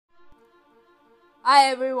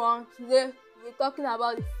Hi everyone, today we're talking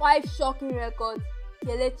about the 5 shocking records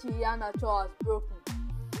Kelechi Iheanacho has broken.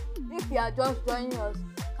 If you are just joining us,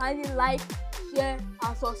 kindly like, share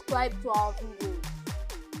and subscribe to our videos.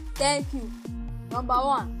 Thank you. Number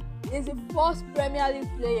 1. He is the first Premier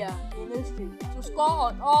League player in history to score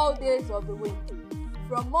on all days of the week.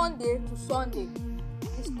 From Monday to Sunday,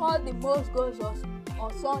 he scored the most goals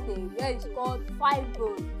on Sunday, where he scored 5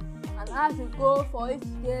 goals and has a goal for each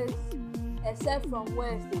day except from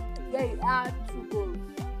Wednesday, where he had 2 goals.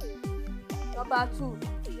 Number 2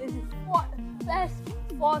 is the first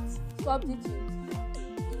fourth substitute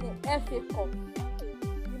in the FA Cup.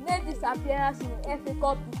 He made this appearance in the FA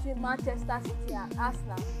Cup between Manchester City and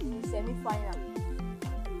Arsenal in the semi-final.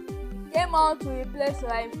 Came out to replace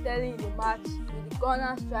Raheem Sterling in the match, with the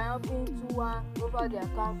Gunners triumphing 2-1 over their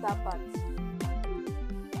counterparts.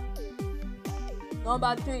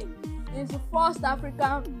 Number 3 is the first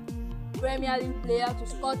African Premier League player to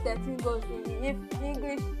score 13 goals in the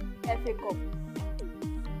English FA Cup.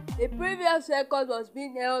 The previous record was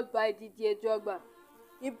being held by Drogba.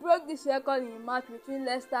 He broke this record in a match between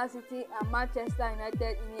Leicester City and Manchester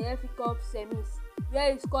United in the FA Cup semis,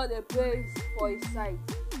 where he scored a brace for his side.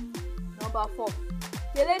 Number 4.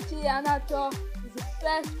 Kelechi Iheanacho is the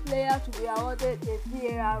first player to be awarded a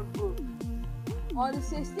VAR goal. On the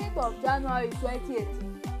 16th of January 2018,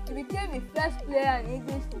 he became the first player in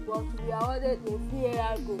English football to be awarded a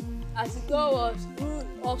VAR goal, as the goal was ruled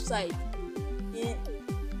offside in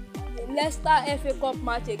the Leicester FA Cup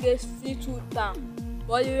match against Fleetwood Town,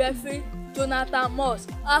 but the referee, Jonathan Moss,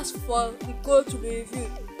 asked for the goal to be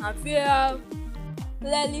reviewed, and VAR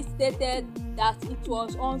clearly stated that it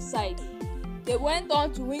was onside. They went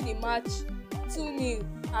on to win the match 2-0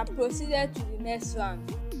 and proceeded to the next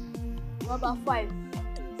round. Number 5.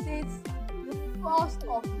 Since the 1st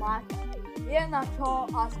of March, Iheanacho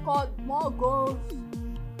has scored more goals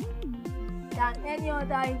than any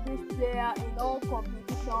other English player in all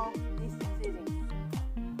competitions this season.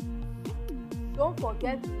 Don't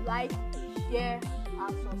forget to like, share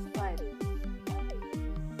and subscribe.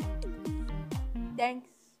 Thanks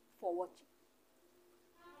for watching.